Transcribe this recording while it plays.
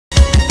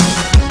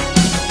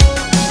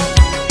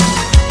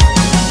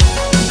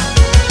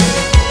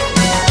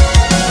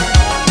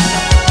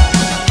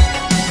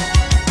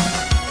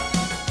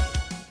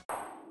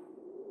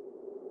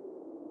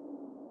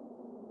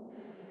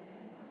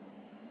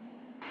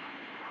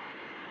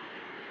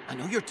I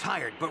know you're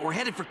tired, but we're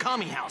headed for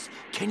Kami House.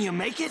 Can you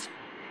make it?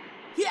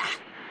 Yeah!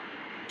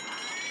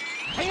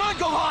 Hang on,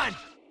 Gohan!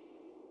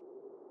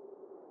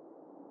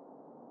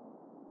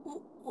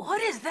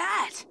 What is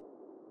that?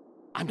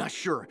 I'm not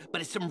sure,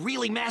 but it's some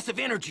really massive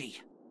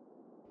energy.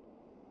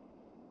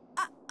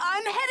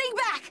 I'm heading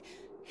back!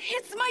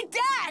 It's my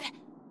dad!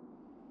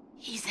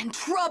 He's in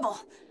trouble.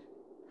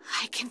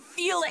 I can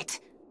feel it.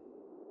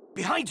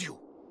 Behind you!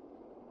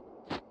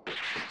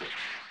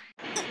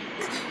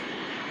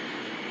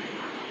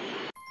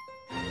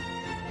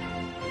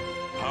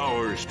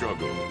 Power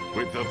struggle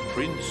with the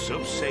Prince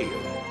of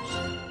Saiyans.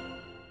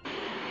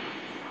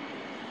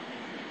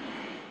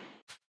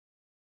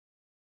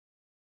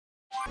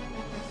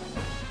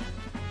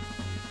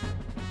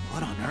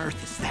 What on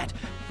earth is that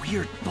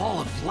weird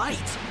ball of light?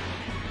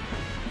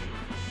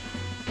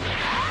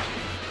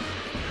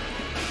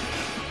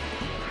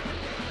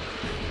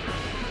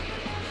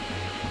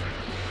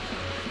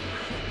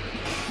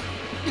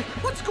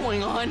 What's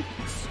going on?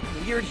 This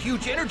weird,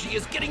 huge energy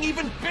is getting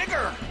even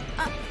bigger!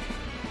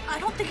 I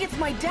don't think it's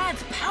my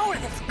dad's power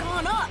that's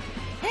gone up,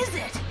 is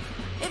it?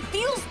 It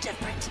feels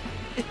different.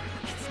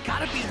 It's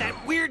gotta be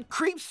that weird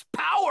creep's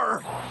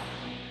power!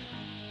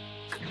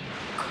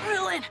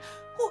 Krillin,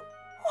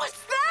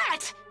 what's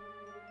that?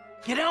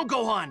 Get down,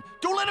 Gohan!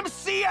 Don't let him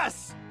see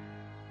us!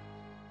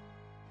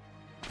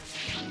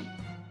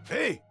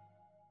 Hey!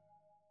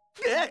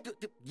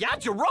 Yeah,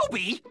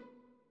 Jirobi?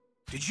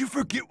 Did you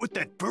forget what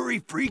that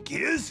furry freak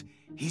is?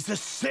 He's a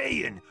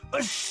Saiyan! A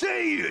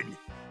Saiyan!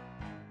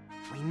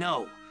 We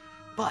know.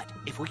 But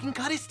if we can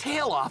cut his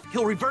tail off,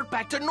 he'll revert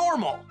back to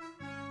normal.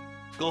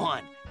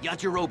 Gohan,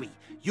 Yajirobe,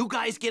 you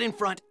guys get in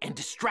front and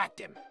distract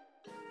him.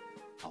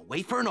 I'll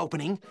wait for an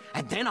opening,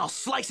 and then I'll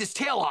slice his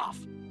tail off.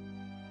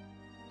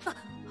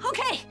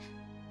 Okay.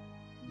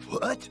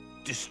 What?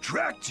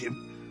 Distract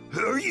him?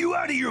 Are you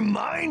out of your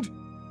mind?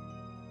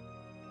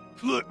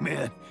 Look,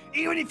 man,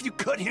 even if you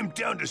cut him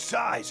down to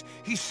size,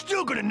 he's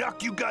still gonna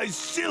knock you guys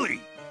silly.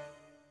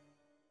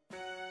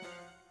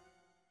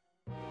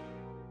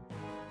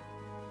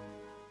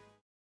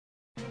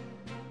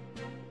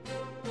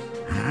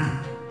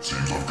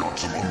 Seems I've got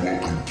some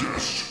unwelcome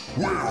guests.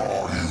 Where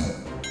are you?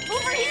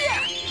 Over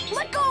here!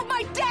 Let go of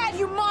my dad,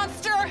 you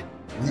monster!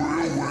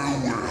 Well.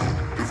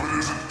 If it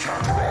isn't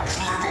Kakarot's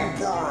little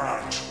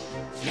brat.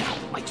 Now,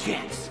 my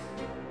chance.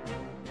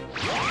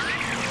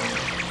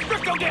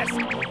 Crypto disc!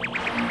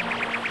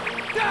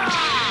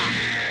 Ah!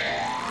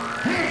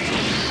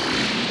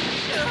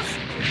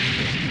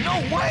 No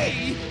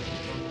way!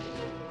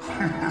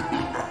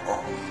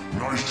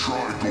 Nice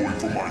try going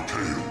for my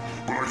tail,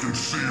 but I can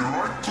see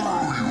right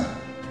through you.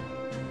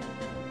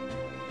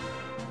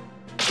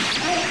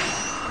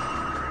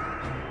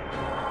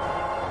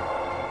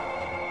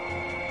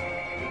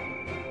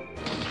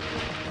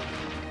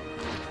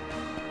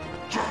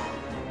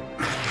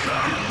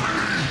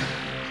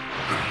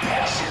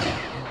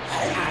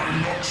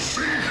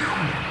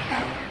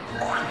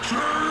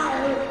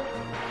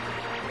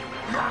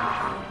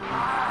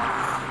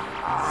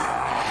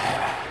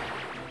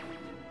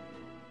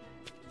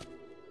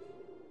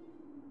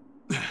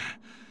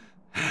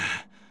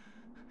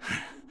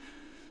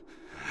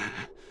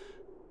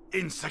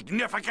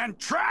 Insignificant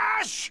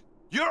trash!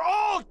 You're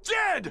all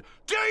dead!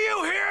 Do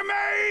you hear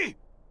me?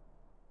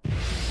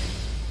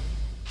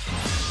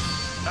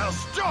 I'll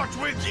start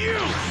with you!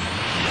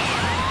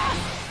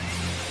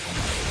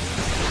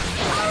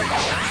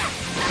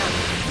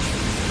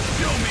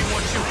 Show me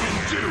what you can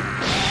do!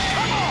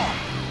 Come on!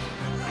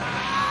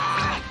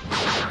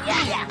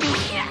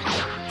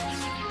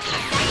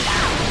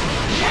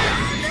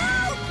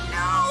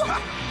 No!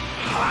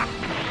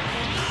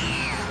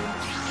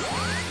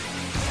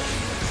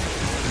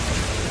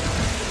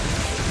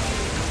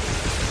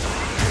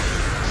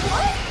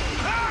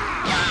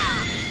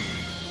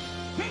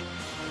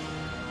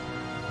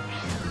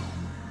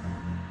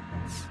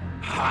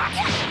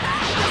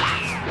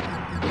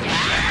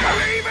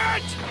 Believe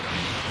it!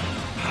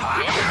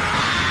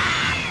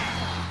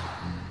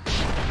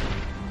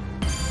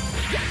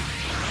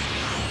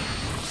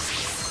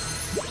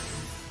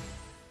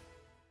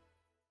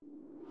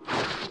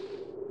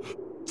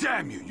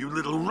 Damn you, you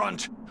little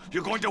runt!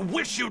 You're going to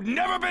wish you'd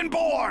never been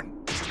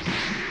born!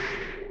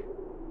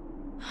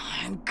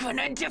 I'm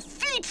gonna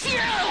defeat you!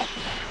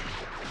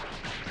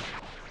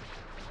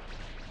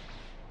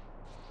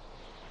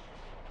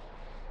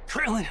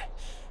 Krillin,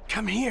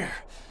 come here.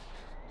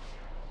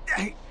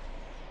 I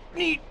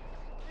need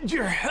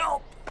your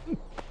help.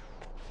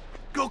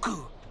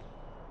 Goku,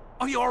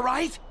 are you all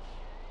right?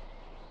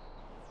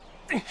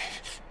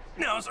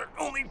 Now's our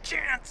only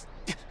chance.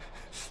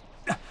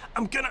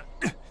 I'm gonna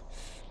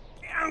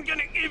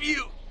give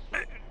you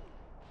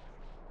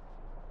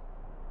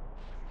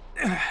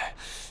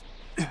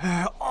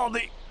all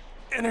the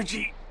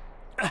energy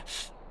I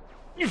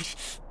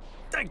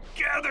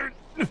gathered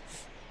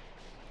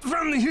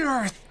from the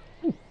earth.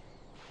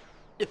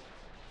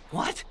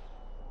 What?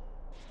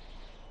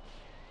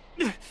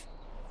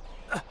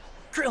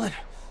 Krillin,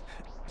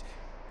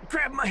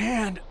 grab my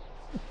hand.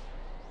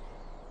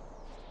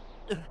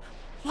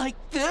 Like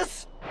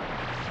this?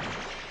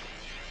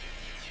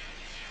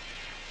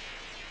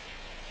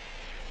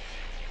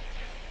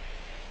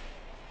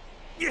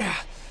 Yeah,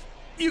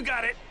 you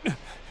got it.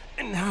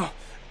 And now,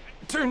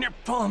 turn your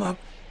palm up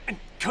and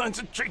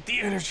concentrate the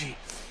energy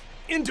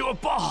into a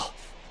ball.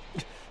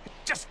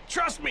 Just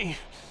trust me.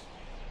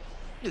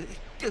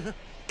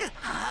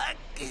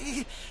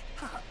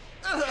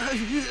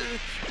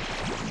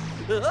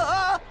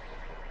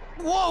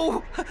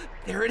 Whoa!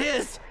 There it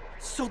is!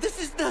 So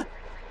this is the...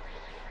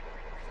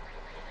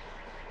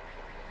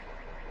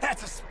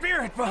 That's a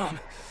spirit bomb.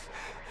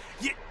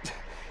 You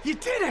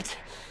did it!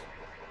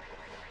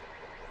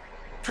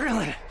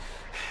 Krillin,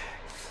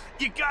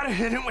 you gotta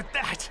hit him with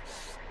that.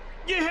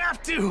 You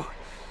have to.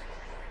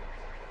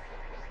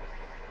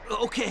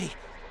 Okay,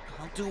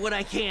 I'll do what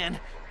I can.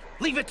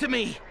 Leave it to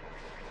me.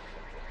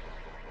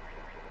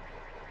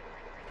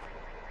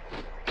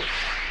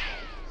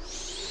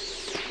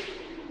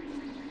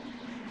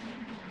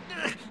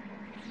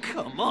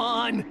 Come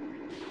on!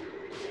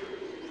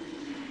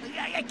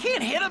 I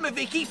can't hit him if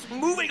he keeps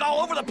moving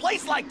all over the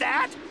place like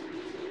that!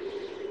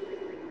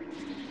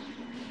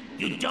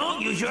 You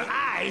don't use your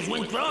eyes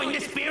when throwing the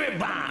spirit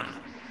bomb.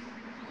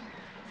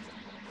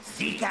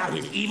 Seek out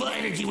his evil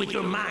energy with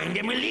your mind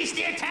and release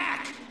the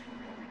attack.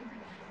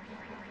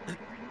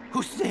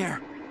 Who's there?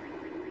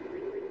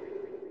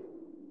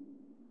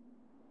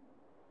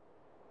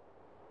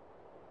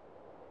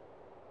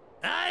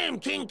 I am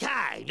King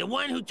Kai, the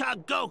one who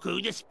taught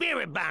Goku the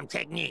spirit bomb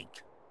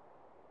technique.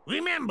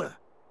 Remember,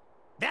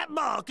 that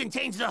ball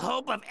contains the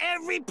hope of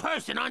every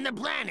person on the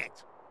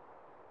planet.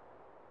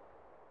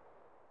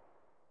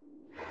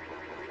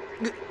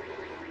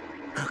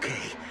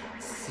 Okay,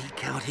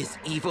 seek out his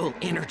evil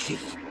energy.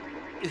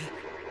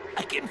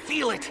 I can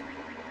feel it.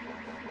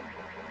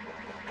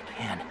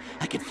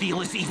 I can feel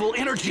his evil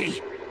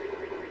energy.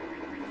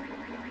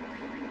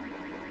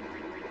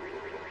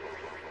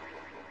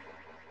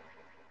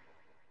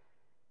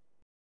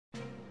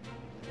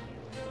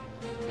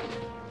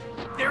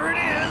 There it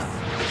is!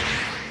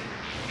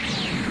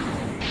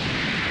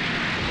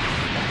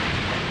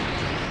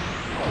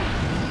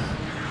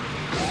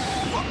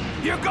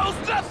 Here goes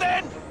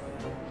nothing!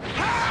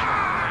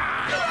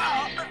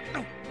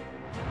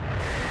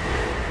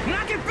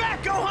 Knock it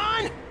back,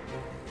 Gohan!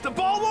 The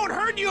ball won't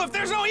hurt you if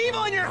there's no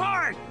evil in your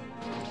heart!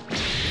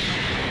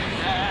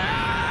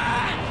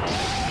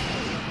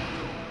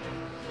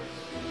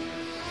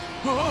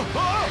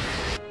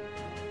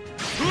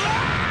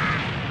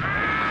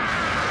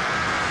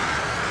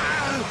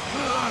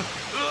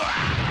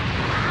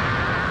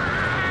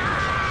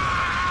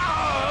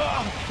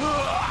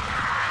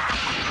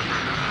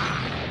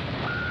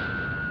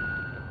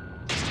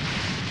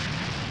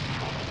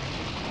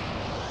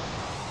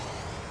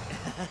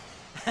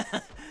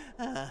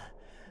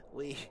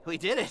 We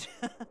did it.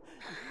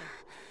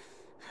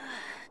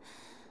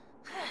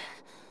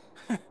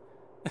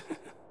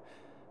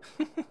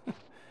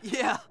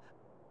 Yeah.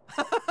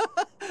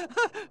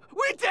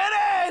 We did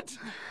it!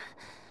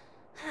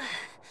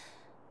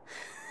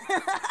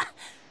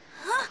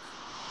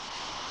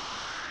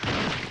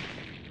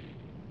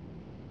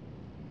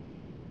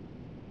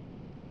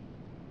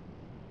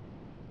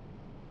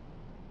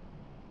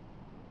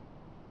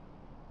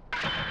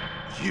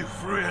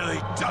 You've really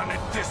done it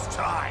this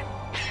time.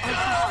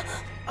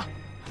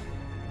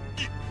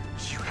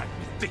 You had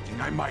me thinking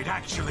I might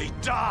actually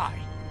die.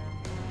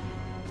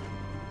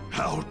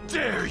 How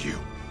dare you!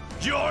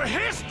 Your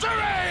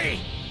history!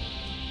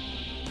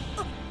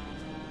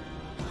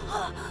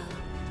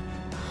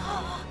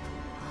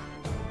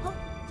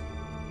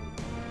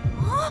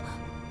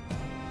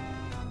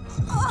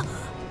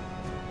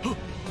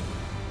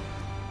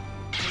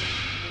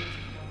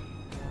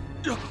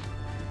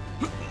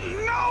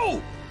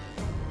 No!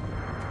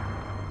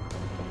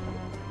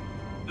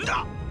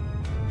 No!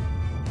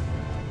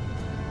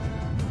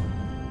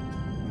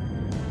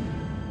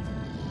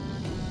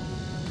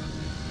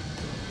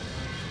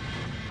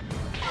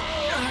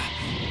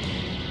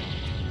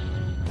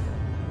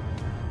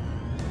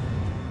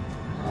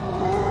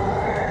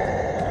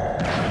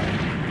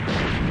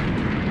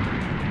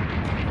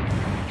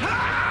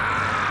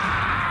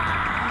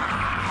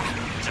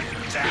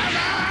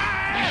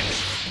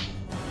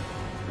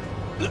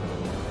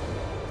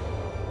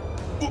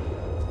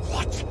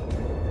 What?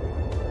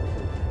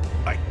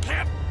 I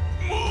can't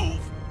move!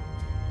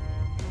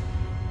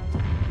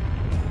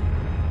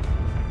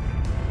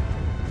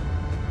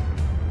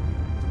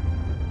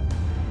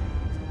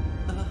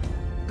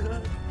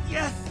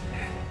 Yes!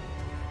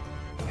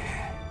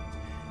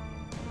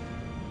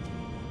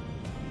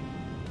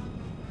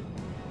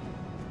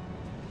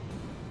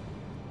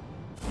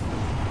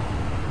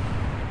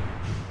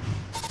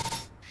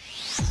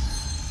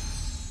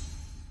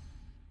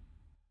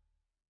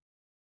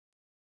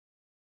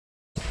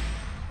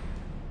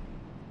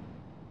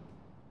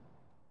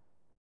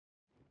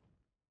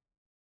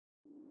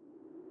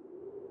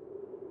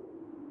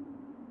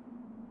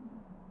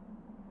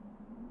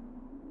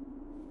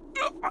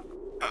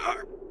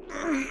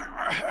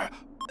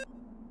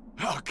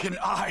 Oh, can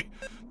I,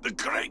 the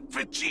great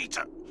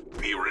Vegeta,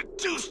 be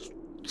reduced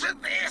to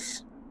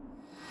this?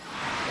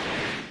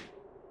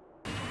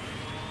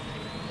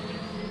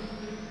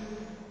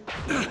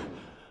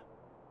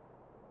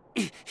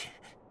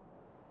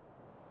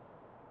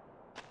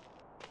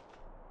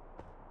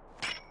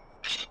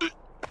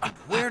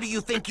 Where do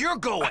you think you're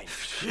going?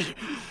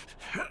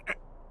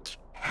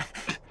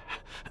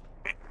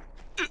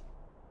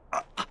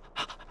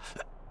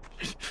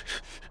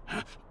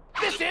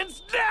 This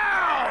ends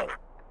now!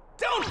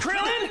 Don't,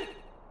 Krillin!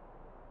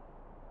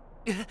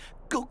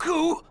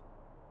 Goku?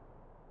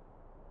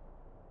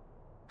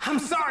 I'm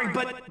sorry,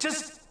 but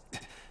just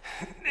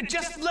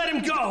let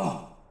him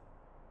go.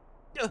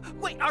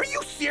 Wait, are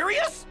you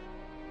serious?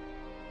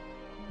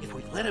 If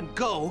we let him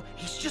go,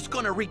 he's just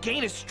gonna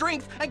regain his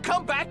strength and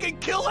come back and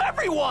kill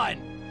everyone!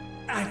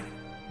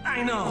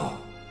 I know.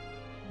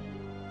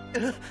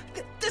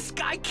 This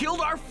guy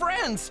killed our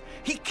friends!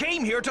 He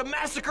came here to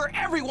massacre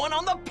everyone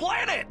on the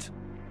planet!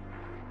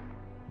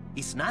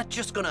 He's not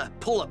just gonna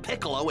pull a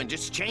Piccolo and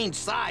just change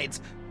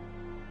sides.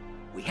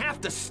 We have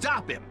to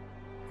stop him.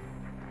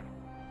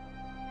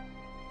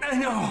 I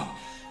know,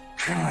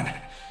 Krillin.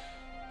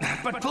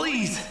 But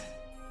please,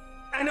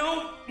 I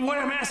know what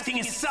I'm asking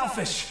is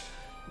selfish.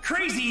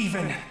 Crazy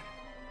even.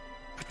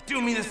 But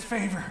do me this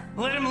favor.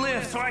 Let him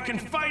live so I can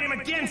fight him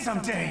again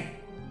someday.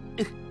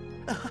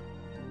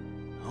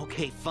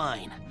 Okay,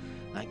 fine.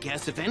 I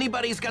guess if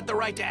anybody's got the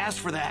right to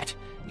ask for that,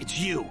 it's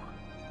you.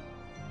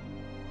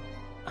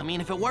 I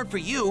mean, if it weren't for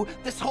you,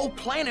 this whole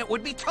planet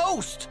would be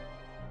toast.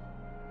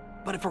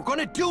 But if we're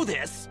gonna do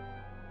this,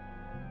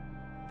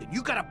 then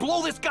you gotta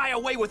blow this guy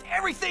away with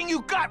everything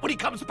you got when he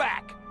comes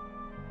back.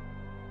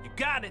 You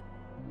got it.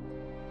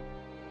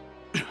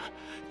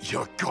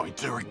 You're going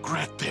to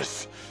regret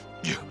this.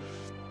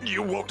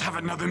 You won't have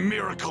another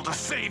miracle to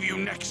save you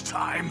next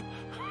time.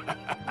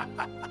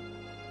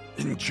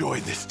 Enjoy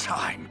this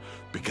time,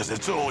 because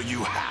it's all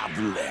you have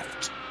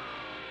left.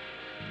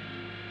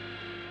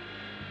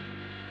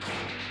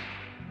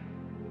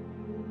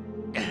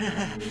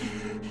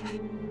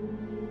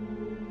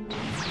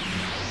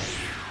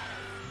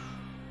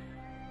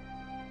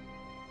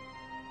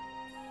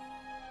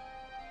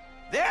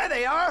 There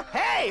they are!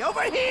 Hey,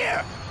 over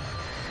here!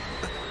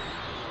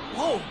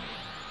 Whoa!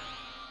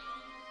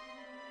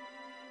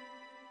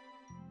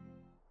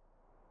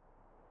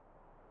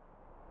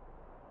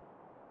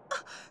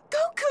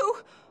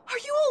 Goku! Are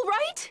you all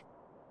right?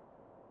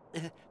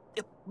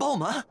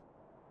 Bulma?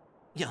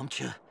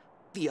 Yamcha?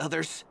 The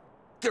others?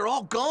 They're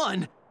all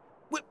gone!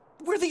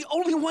 We're the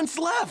only ones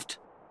left!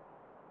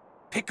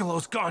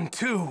 Piccolo's gone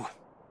too.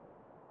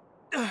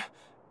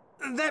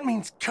 That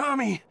means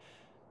Kami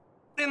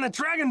and the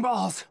Dragon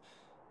Balls.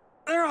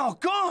 They're all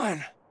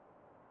gone!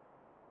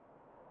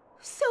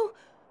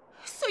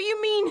 So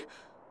you mean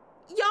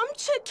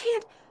Yamcha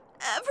can't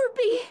ever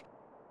be...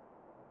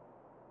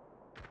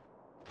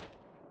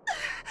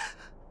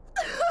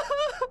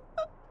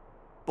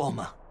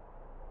 Bulma,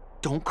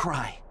 don't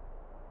cry.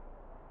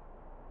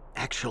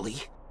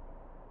 Actually,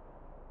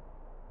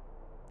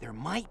 there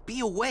might be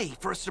a way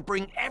for us to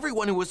bring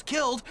everyone who was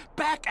killed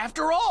back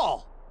after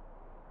all!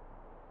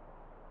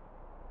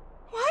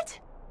 What?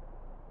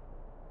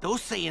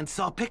 Those Saiyans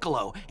saw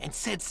Piccolo and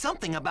said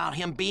something about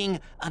him being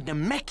a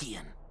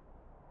Namekian.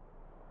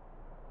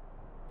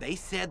 They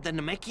said the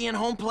Namekian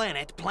home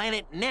planet,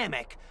 Planet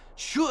Namek,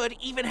 should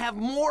even have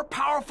more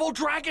powerful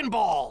Dragon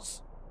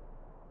Balls.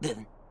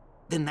 Then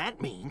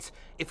that means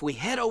if we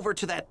head over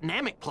to that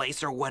Namek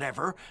place or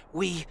whatever,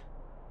 we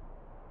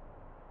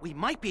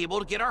might be able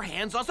to get our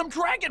hands on some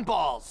Dragon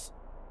Balls.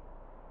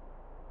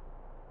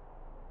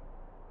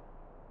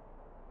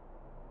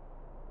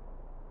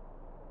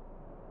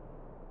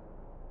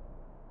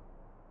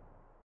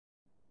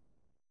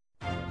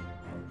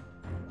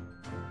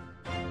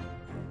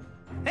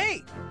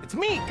 Hey, it's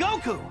me,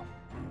 Goku!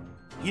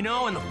 You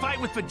know, in the fight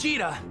with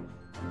Vegeta,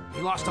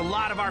 we lost a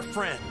lot of our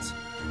friends.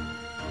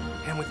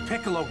 And with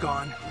Piccolo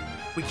gone,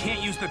 we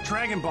can't use the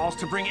Dragon Balls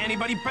to bring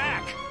anybody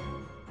back.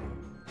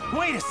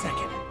 Wait a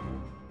second.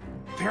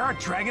 There are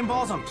Dragon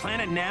Balls on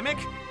planet Namek?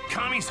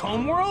 Kami's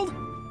homeworld?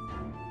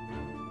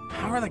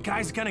 How are the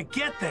guys gonna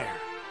get there?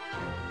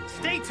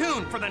 Stay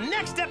tuned for the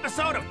next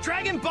episode of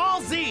Dragon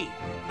Ball Z!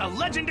 The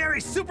legendary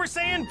Super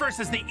Saiyan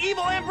versus the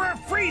evil Emperor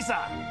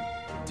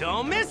Frieza!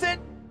 Don't miss it!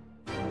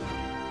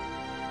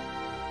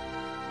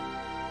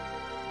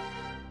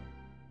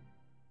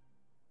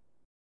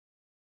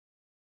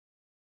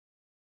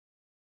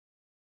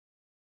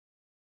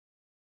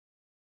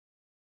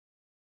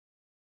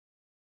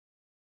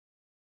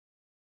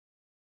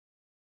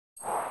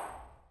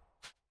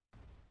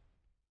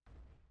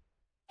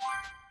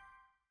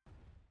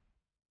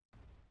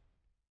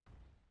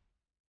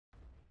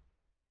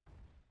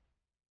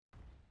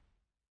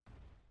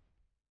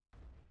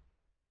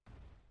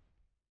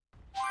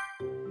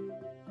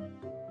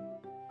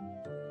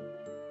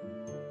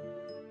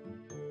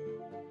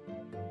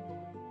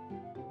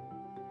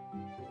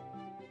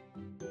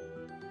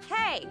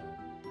 Hey!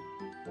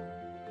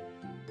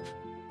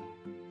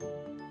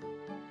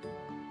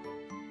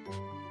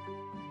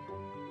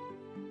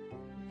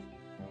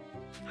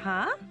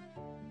 Huh?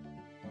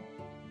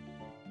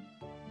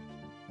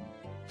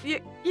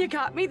 You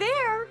got me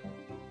there.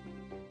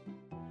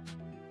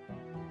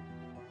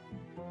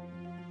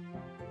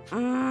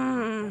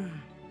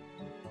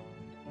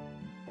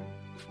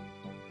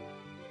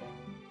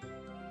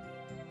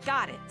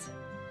 Got it.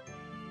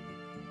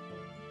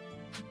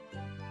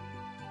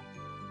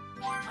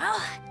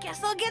 Well,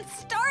 guess I'll get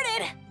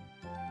started.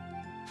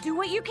 Do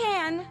what you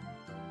can.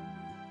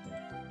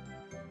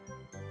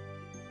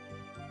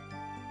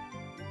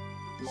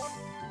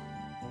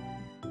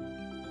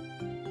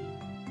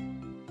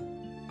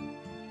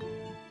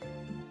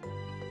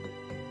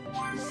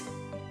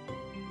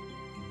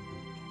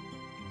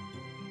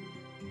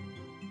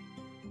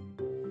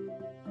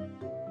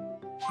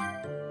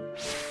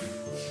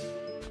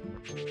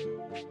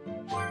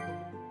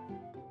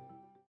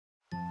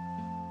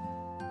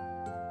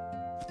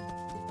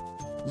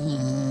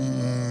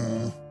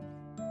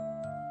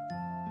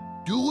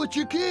 Do what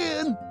you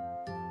can.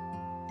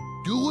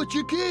 Do what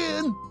you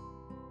can.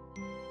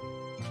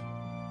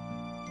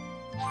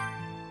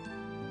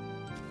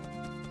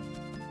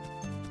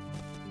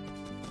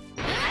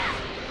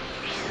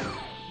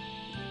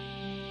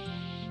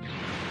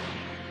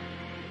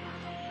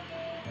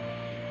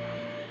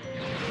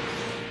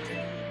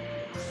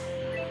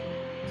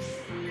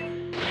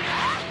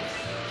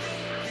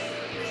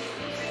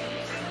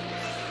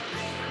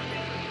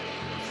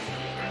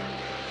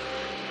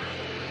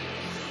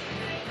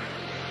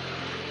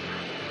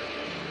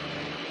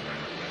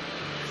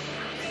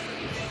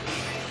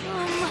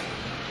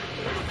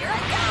 Here I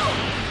go!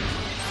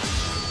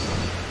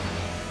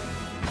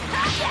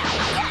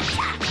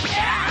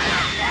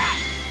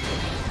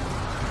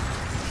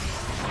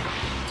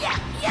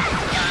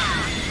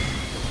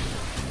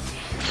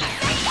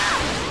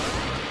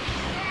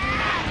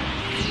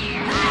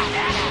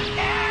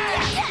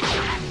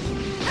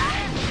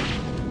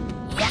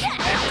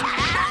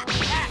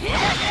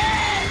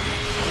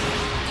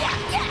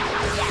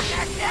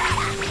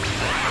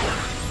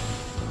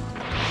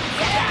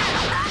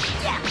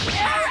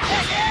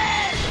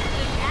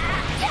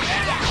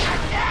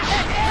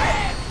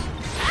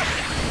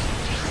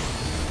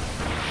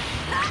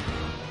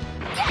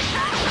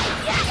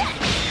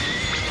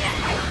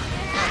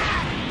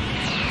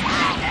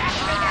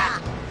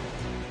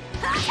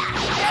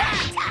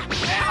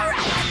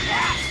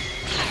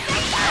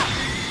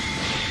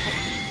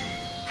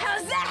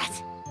 How's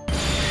that?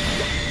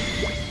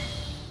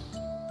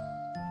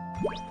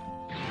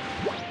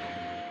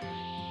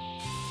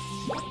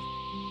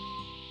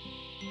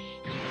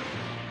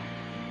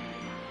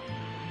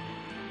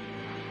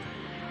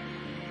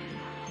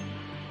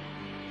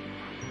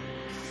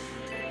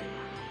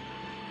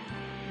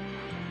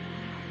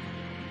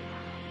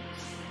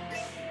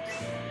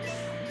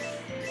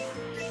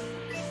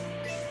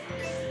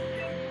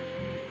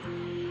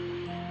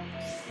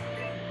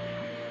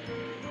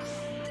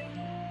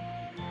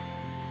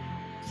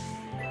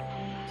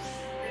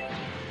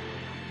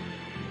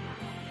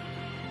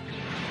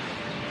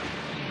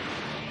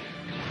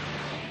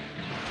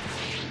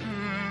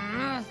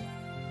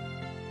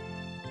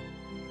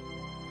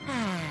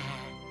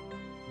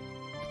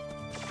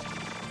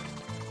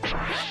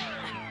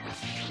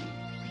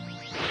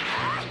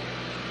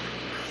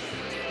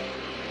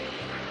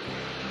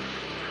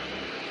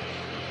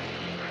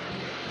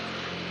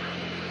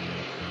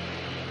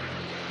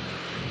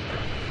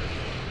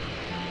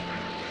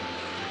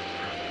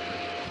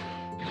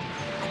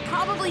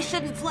 Probably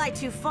shouldn't fly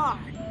too far.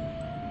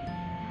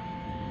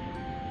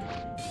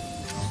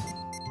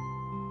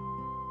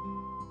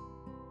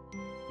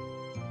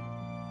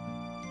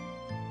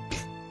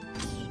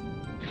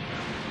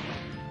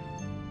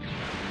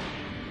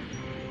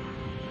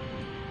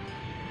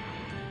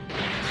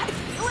 I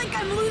feel like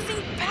I'm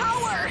losing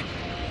power.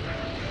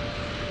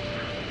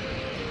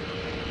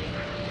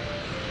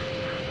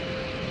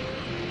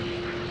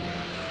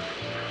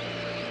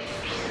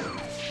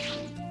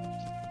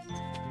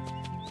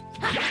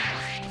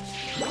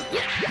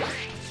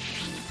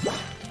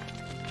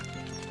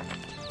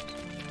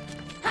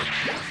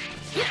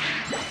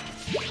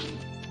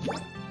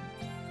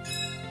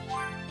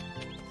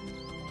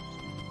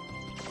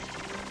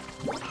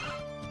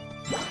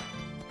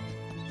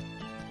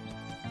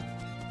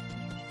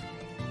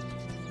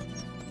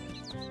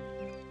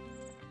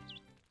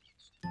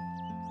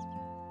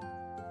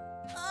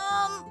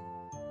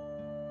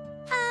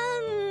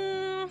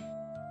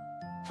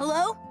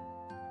 Hello?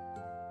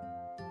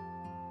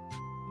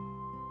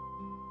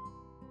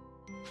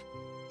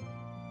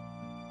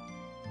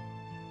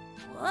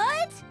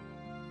 What?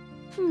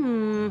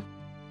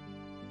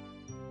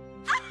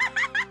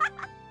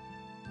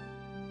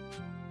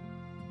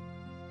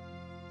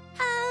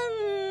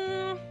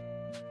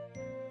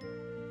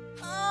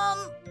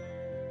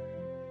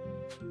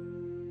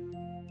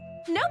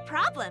 No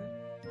problem.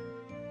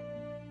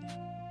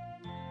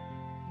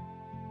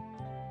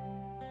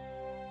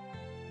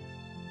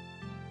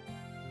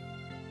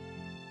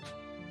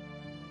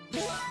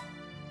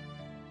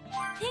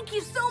 Thank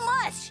you so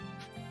much!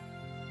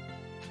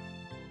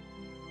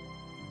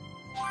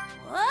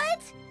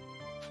 What?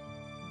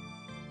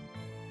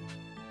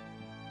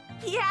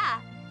 Yeah.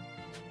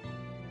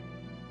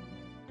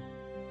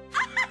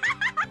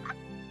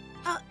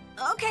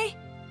 Okay.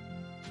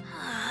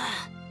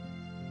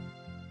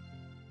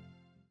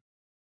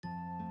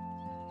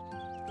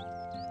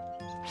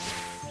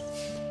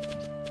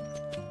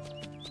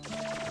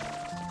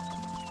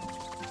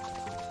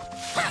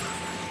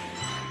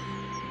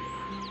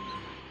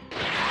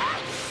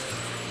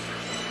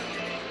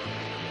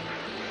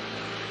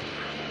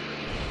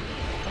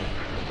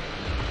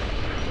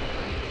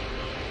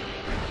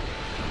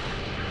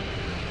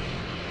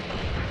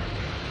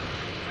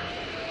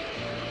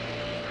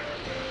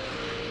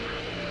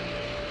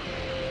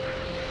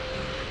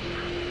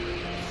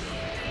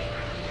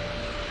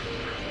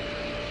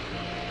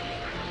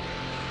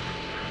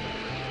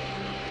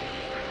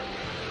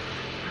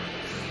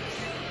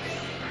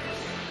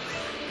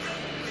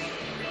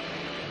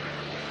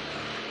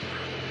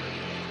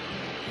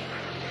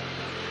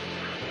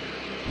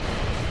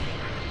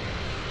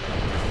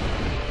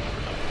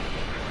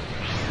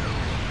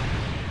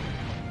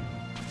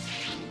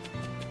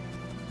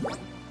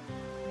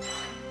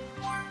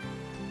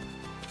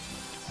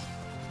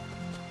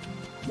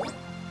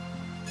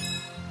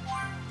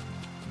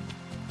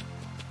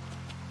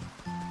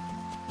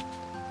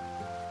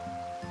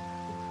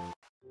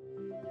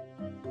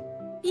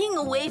 Being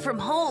away from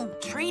home,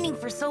 training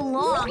for so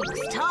long,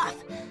 was tough.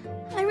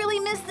 I really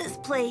miss this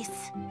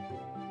place.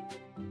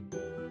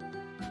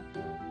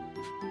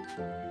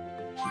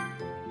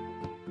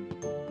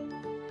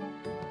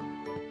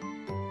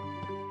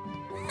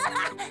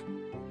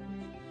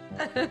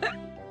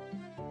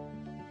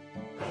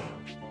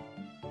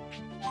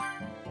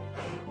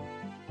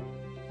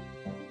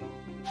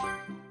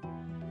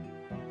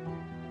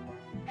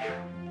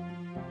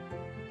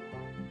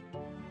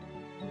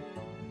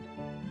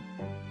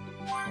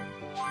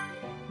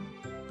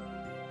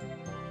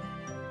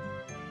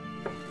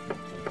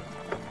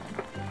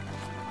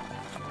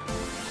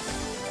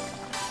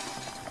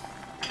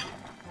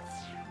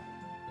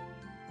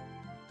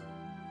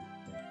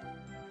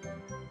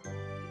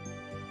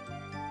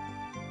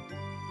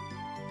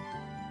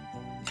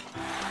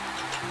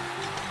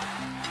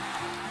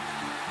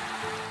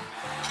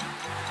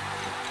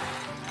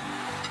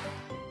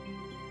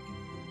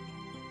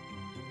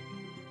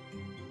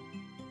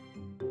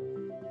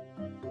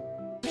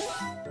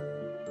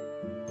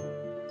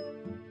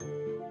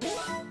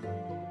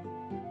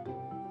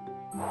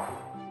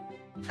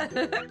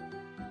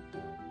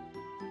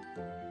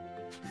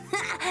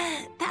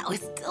 That was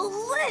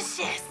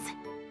delicious!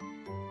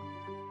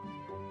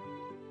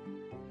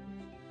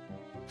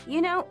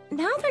 You know,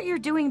 now that you're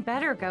doing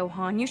better,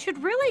 Gohan, you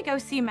should really go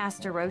see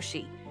Master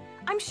Roshi.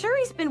 I'm sure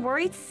he's been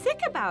worried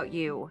sick about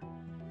you.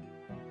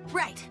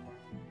 Right.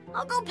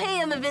 I'll go pay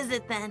him a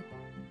visit then.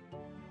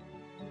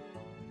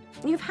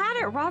 You've had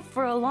it rough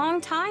for a long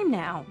time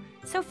now,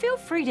 so feel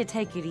free to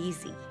take it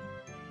easy.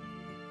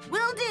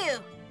 Will do!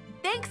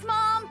 Thanks,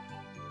 Mom!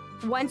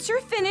 Once you're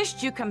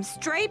finished, you come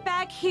straight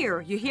back here,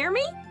 you hear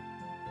me?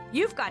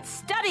 You've got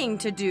studying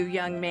to do,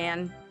 young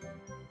man.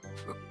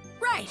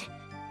 Right.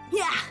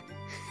 Yeah.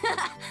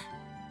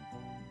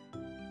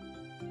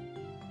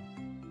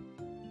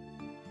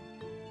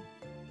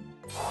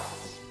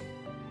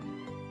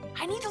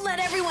 I need to let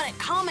everyone at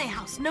Kame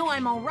House know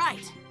I'm all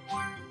right.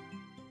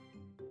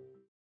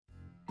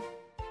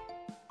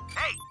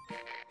 Hey!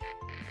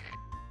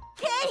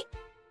 Okay?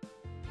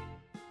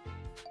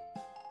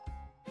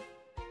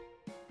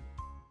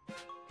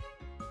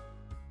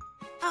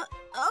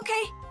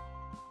 Okay.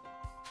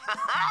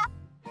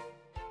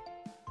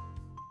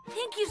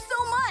 Thank you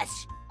so much.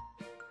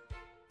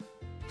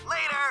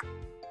 Later!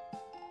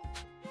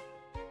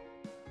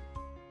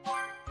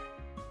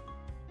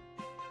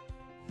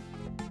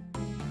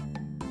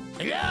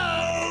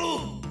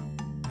 Hello?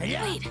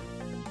 Hello? Wait,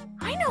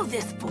 I know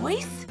this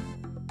voice.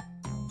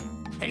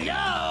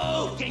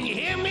 Hello? Can you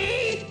hear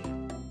me?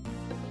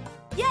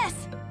 Yes,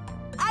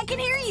 I can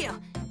hear you.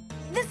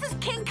 This is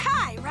King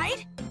Kai,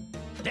 right?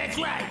 That's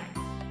right.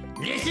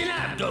 Listen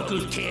up,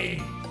 Goku's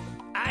kid.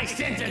 I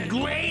sense a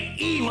great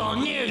evil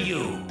near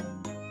you.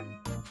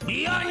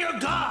 Be on your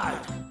guard.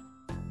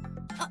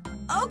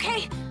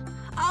 Okay,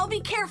 I'll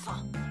be careful.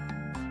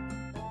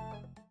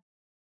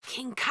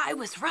 King Kai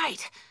was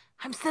right.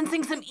 I'm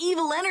sensing some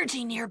evil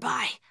energy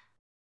nearby.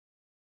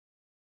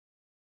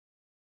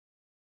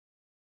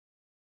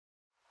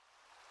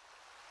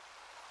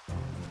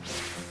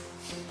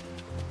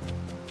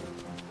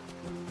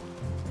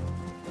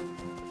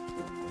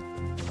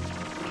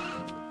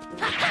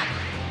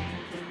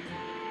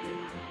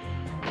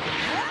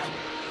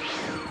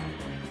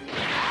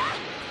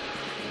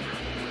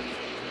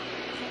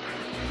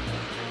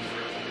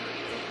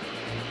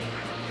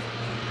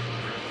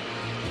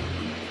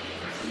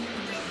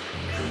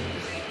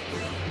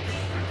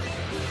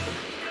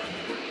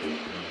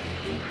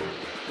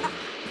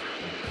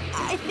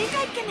 I think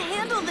I can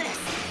handle this.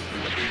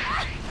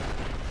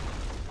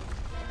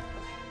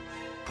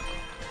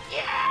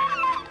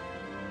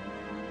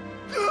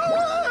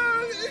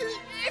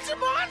 It's a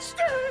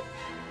monster!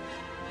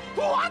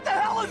 What the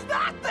hell is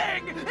that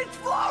thing? It's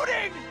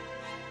floating!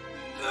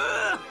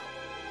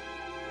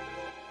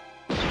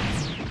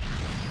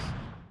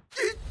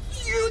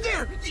 You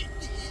there!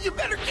 You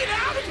better get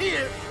out of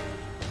here!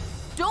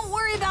 Don't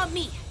worry about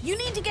me. You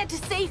need to get to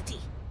safety.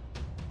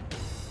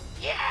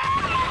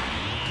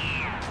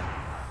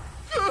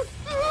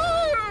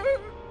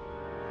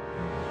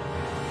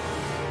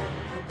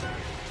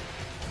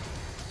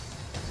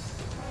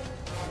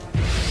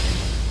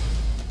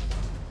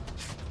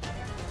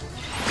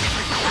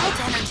 Felt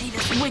energy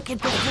this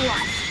wicked before.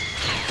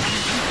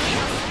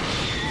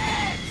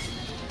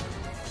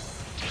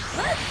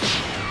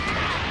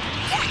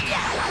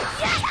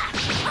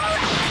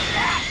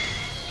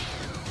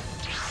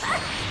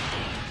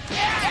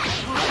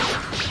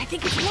 I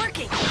think it's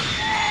working.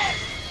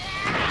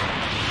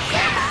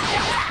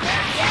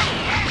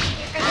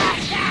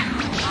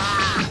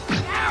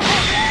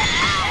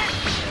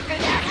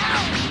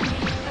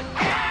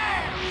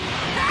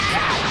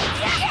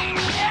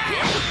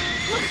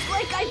 Looks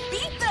like I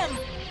beat them.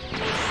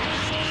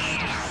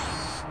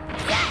 Oh,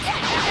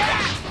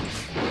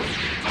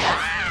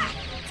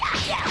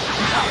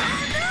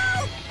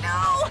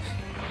 no!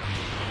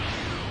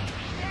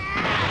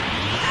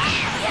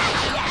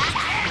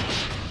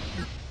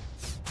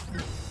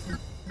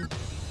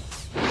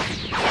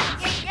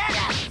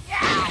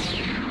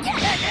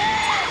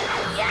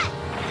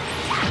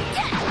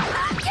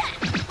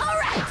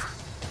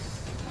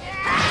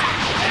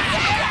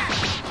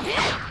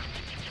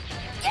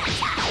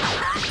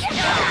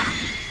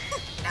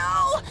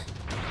 No!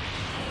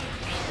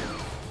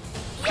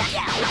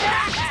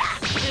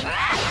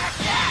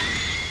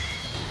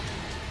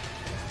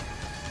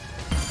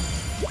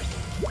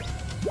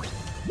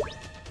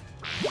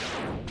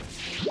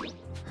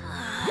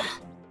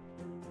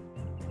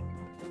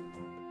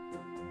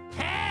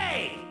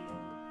 Hey!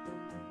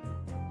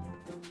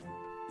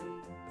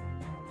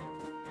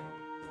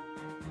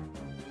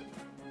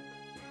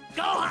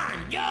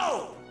 Gohan,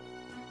 go!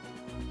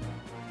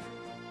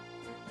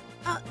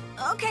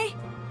 Okay.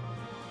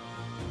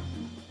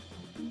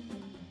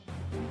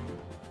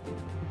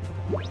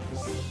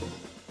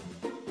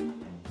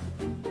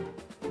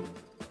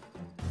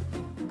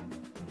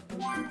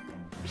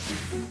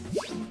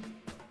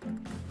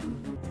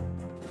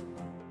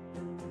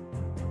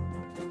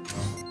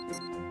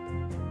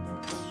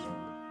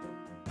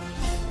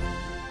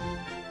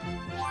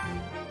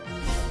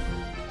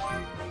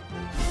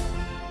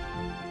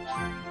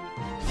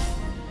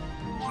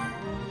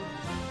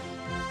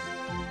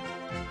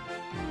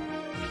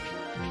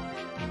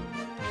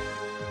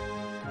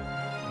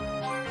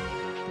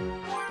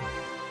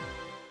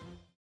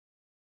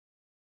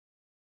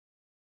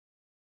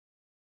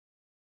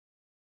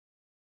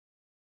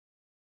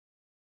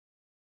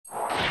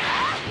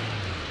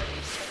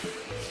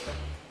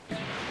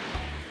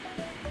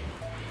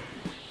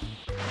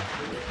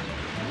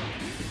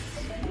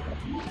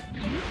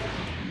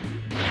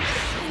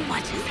 So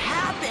much has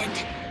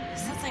happened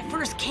since I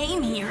first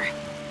came here.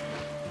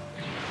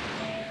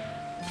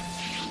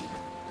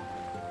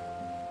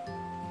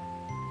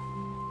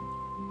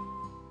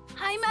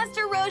 Hi,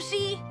 Master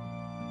Roshi.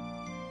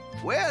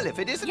 Well, if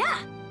it isn't... Yeah.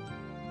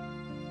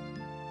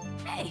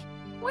 Hey,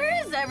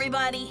 where is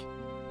everybody?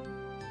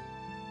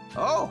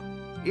 Oh,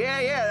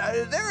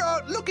 yeah, they're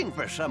out looking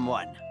for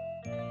someone.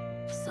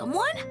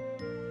 Someone?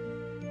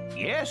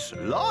 Yes,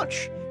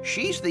 Launch.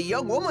 She's the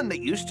young woman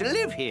that used to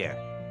live here.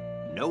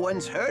 No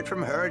one's heard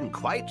from her in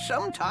quite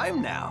some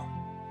time now.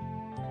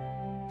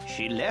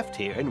 She left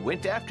here and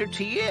went after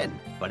Tien,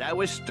 but I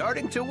was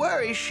starting to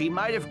worry she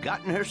might have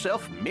gotten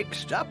herself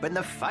mixed up in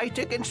the fight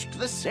against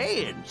the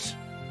Saiyans.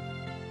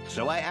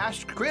 So I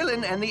asked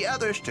Krillin and the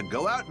others to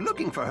go out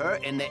looking for her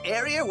in the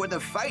area where the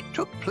fight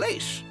took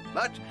place.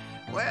 But,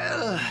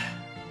 well...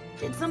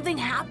 Did something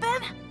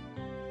happen?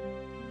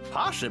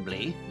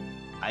 Possibly.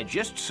 I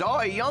just saw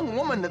a young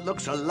woman that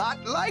looks a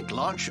lot like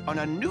Launch on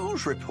a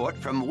news report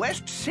from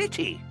West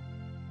City.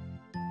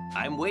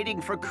 I'm waiting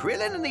for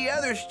Krillin and the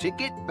others to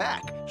get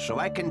back so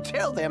I can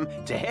tell them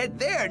to head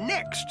there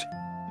next.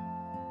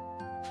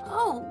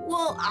 Oh,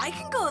 well, I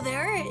can go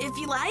there if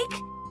you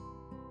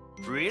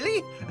like.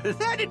 Really?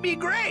 That'd be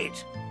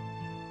great.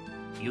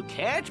 You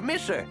can't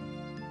miss her.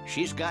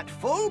 She's got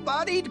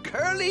full-bodied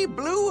curly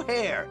blue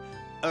hair.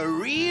 A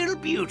real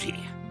beauty.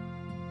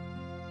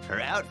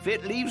 Her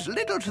outfit leaves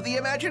little to the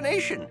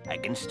imagination. I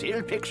can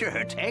still picture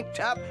her tank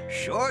top,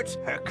 shorts,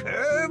 her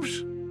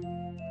curves.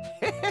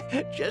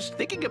 Just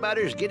thinking about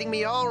her is getting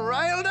me all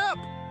riled up.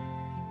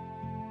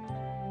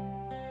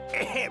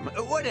 Ahem,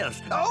 what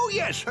else? Oh,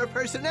 yes, her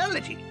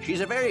personality. She's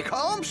a very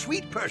calm,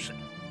 sweet person.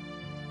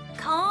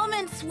 Calm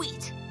and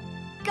sweet.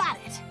 Got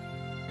it.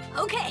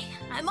 Okay,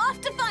 I'm off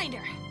to find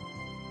her.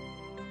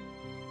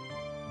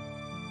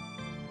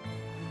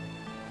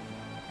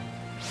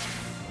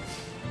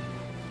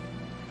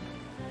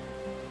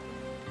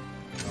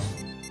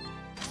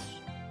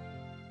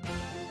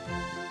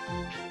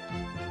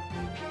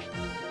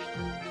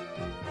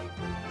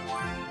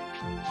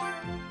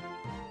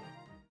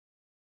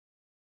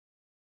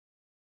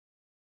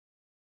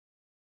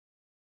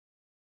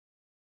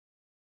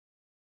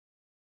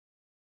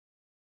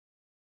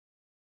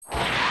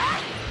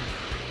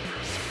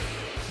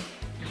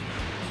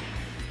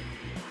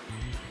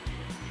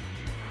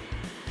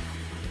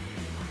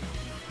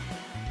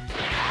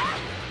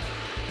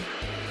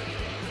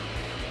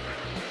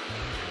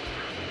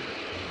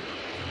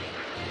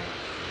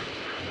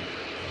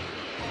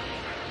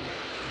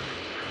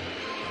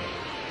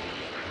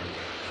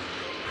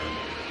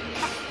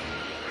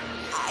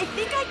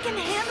 I can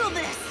handle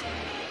this.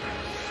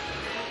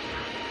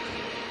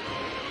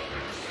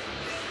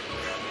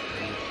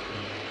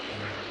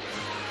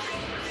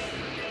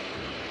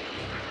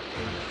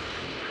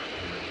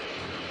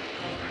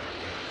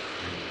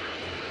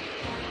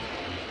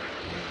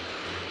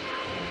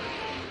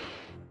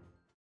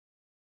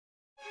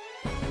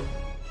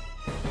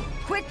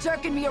 Quit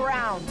jerking me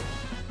around.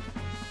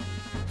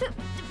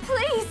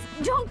 Please,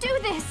 don't do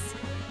this.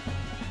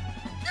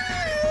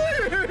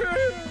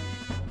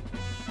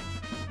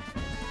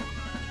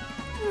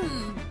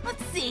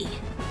 Let's see.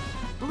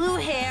 Blue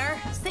hair,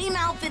 same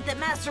outfit that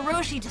Master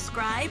Roshi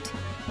described.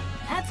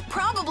 That's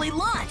probably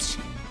lunch.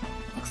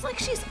 Looks like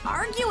she's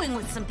arguing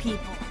with some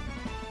people.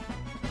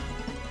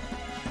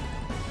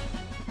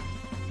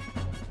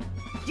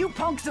 You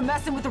punks are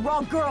messing with the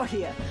wrong girl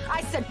here.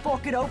 I said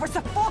fork it over,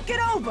 so fork it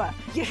over.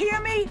 You hear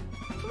me?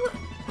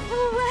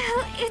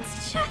 Well,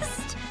 it's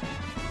just...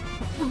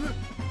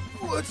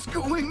 What's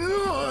going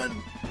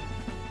on?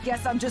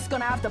 Guess I'm just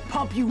gonna have to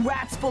pump you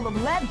rats full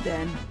of lead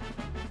then.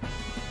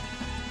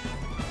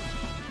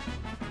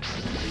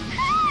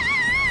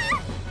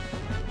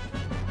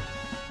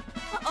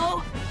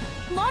 Uh-oh!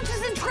 Launch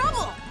is in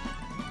trouble!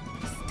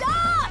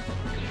 Stop!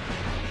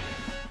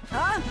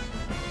 Huh?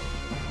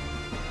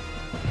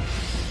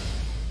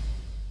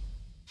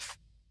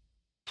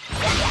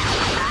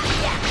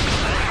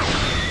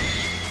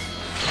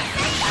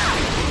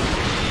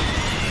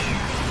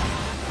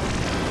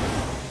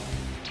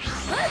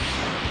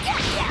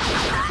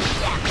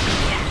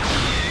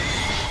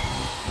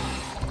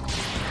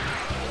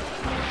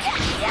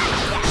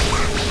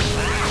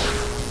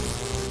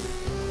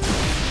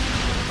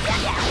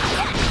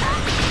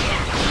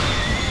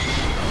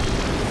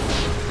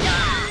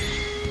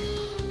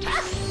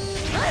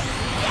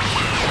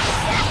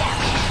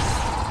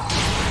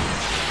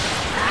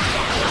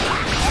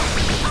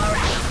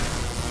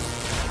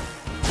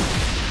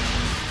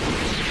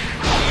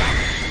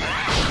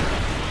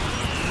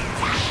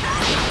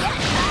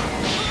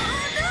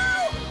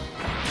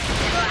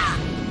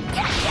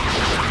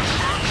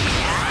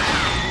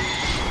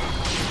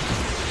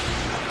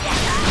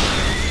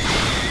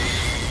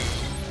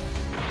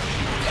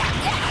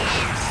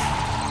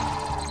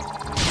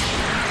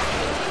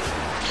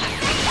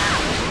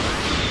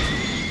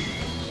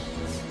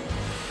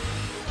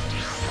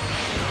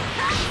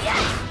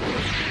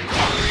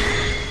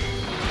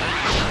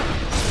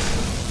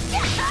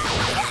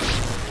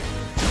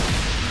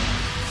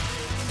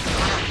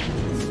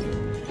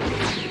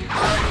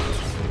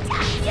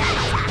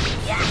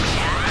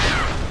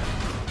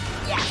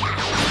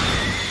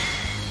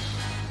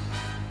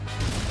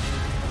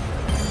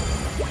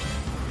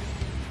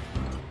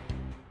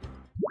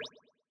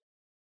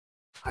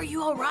 Are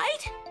you all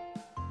right?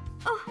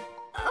 Oh,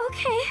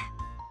 okay.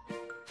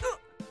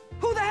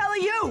 Who the hell are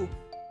you?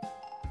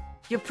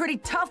 You're pretty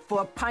tough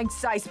for a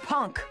pint-sized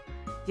punk.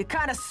 You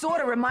kinda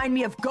sorta remind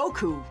me of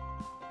Goku.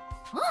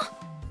 Huh?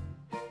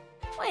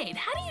 Wait,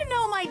 how do you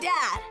know my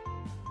dad?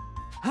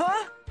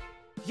 Huh?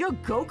 You're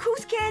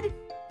Goku's kid?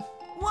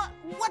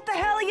 What the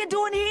hell are you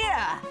doing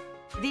here?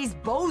 These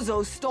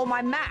bozos stole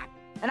my map,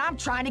 and I'm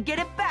trying to get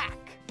it back.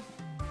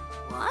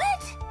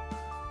 What?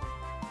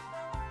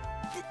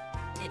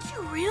 Did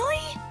you really?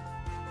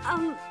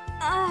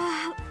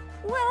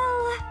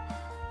 Well...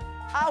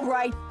 All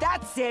right,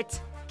 that's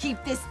it.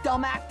 Keep this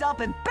dumb act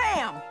up and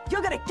bam!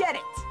 You're gonna get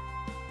it!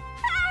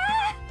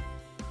 Ah!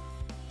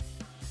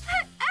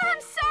 I'm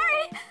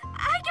sorry.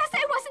 I guess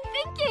I wasn't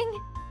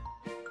thinking.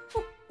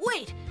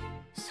 Wait,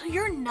 so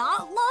you're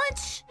not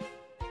Launch?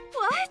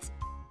 What?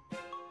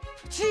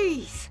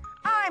 Jeez,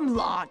 I'm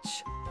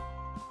Launch.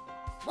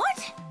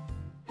 What?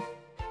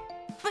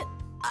 But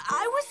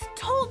I was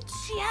told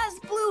she has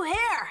blue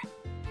hair.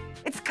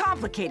 It's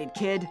complicated,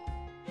 kid.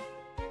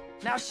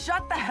 Now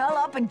shut the hell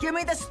up and give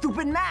me the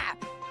stupid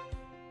map!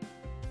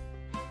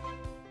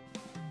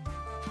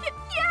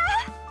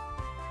 Yeah?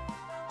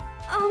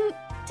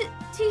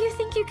 Do you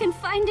think you can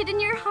find it in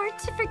your heart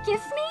to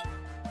forgive me?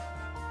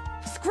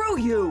 Screw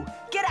you!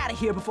 Get out of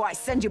here before I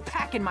send you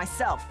packing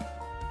myself!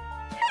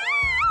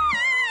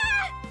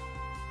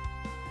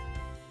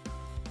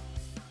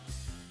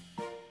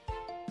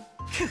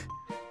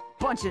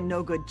 Bunch of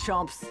no-good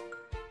chumps.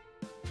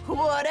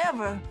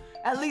 Whatever.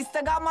 At least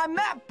I got my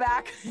map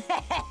back.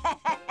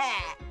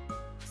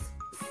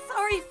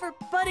 Sorry for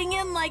butting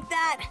in like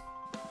that.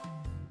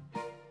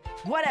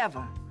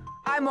 Whatever.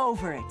 I'm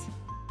over it.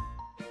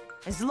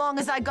 As long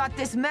as I got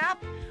this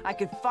map, I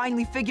could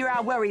finally figure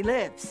out where he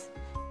lives.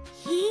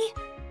 He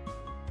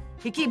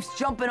keeps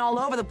jumping all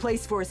over the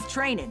place for his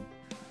training.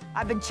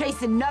 I've been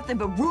chasing nothing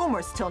but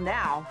rumors till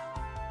now.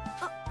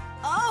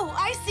 Oh,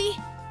 I see.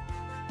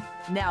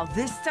 Now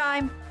this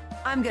time,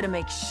 I'm gonna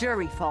make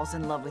sure he falls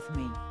in love with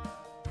me.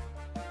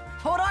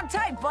 Hold on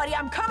tight, buddy.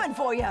 I'm coming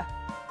for you.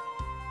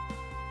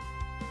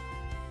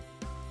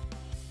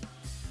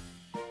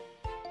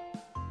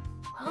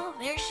 Well,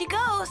 there she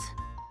goes.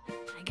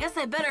 I guess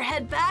I better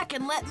head back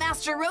and let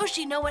Master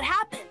Roshi know what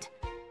happened.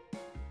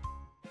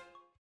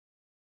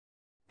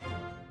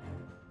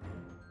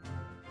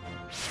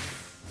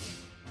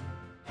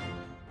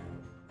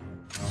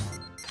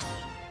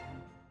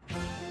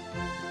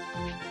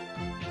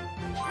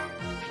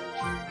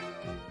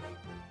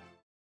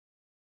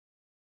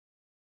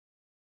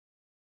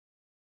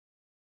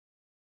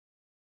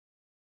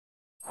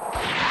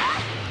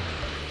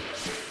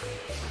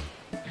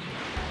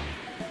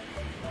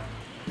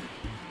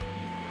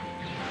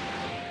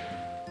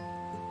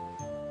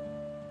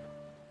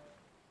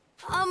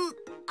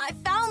 I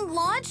found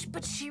Launch,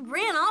 but she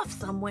ran off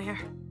somewhere.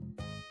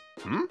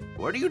 Hmm?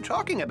 What are you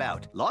talking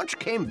about? Launch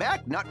came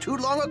back not too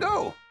long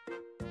ago.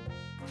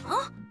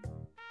 Huh?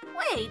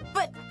 Wait,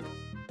 but...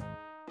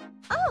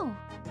 Oh,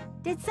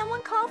 did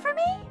someone call for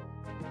me?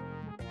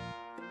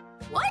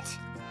 What?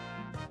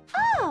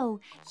 Oh,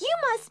 you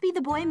must be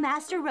the boy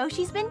Master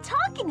Roshi's been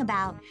talking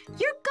about.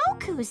 You're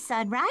Goku's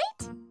son, right?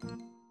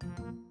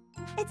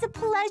 It's a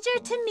pleasure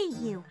to meet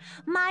you.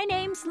 My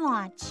name's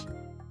Launch.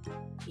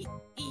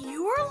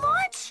 You're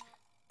Launch?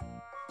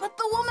 But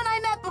the woman I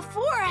met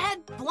before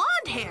had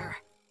blonde hair.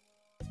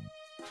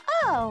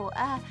 Oh,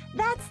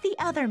 that's the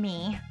other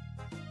me.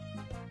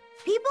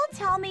 People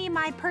tell me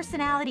my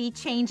personality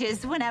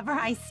changes whenever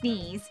I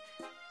sneeze.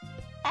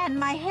 And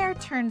my hair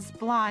turns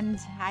blonde,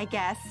 I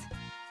guess.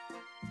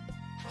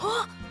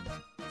 Huh?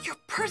 Your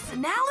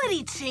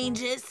personality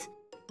changes?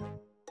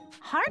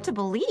 Hard to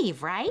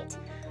believe, right?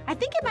 I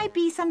think it might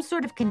be some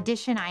sort of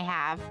condition I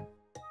have.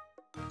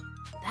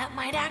 That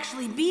might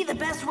actually be the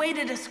best way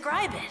to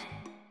describe it.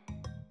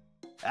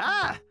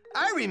 Ah,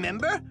 I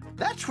remember.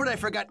 That's what I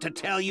forgot to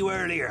tell you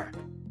earlier.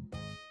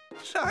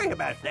 Sorry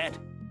about that.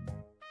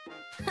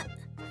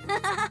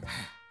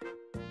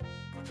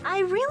 I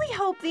really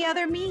hope the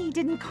other me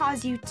didn't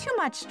cause you too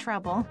much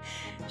trouble.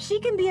 She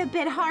can be a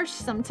bit harsh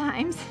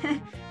sometimes.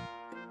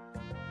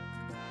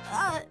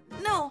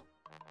 No.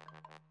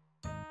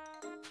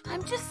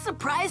 I'm just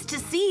surprised to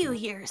see you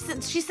here,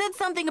 since she said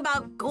something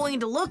about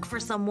going to look for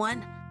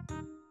someone.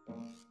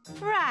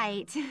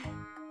 Right.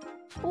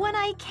 When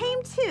I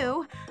came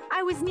to,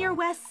 I was near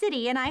West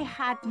City and I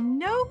had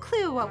no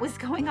clue what was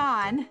going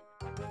on.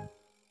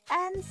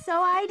 And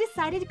so I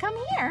decided to come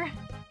here.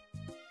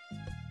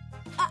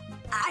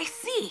 I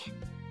see.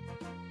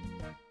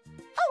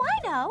 Oh,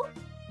 I know.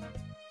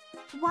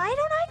 Why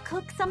don't I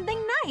cook something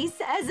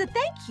nice as a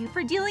thank you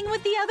for dealing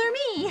with the other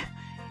me?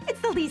 It's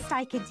the least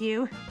I could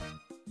do.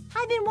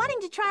 I've been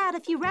wanting to try out a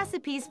few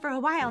recipes for a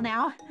while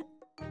now.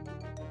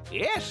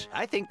 Yes,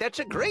 I think that's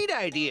a great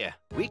idea.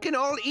 We can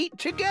all eat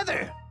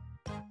together.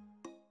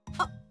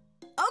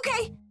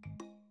 Okay.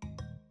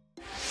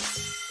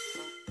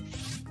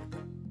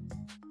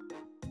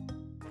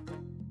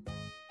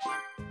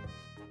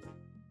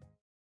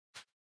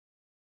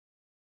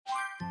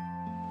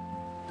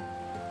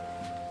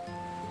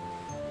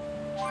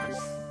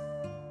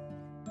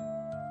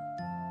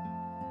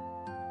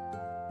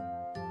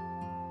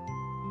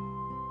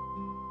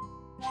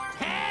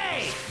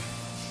 Hey!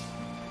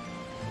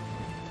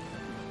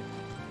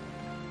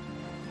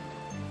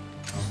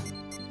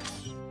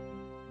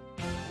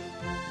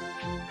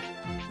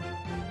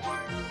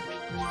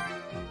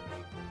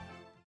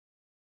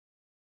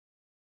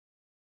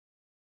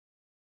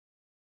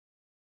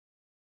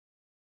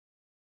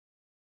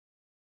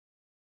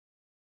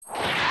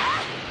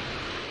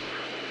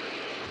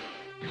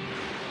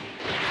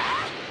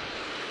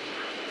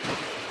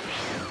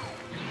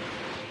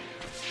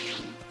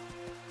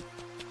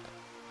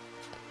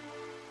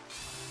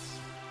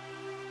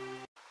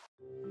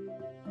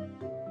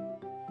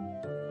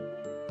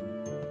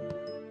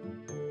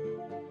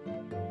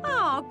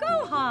 Oh,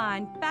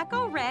 Gohan, back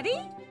already?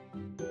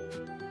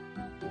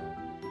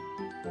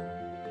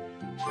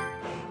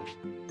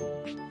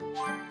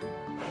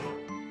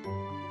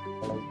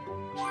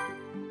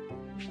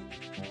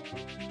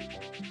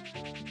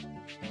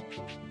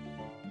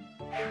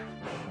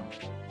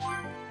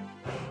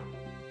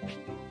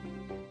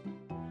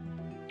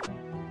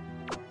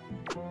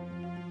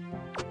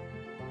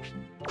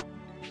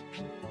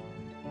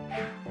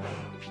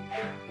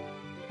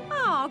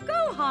 Oh,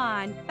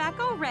 Gohan, back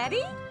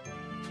already?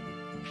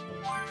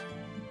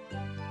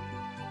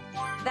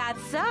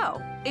 That's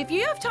so. If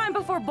you have time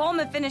before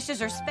Bulma finishes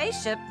her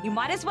spaceship, you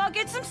might as well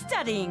get some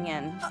studying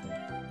in.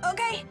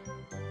 Okay.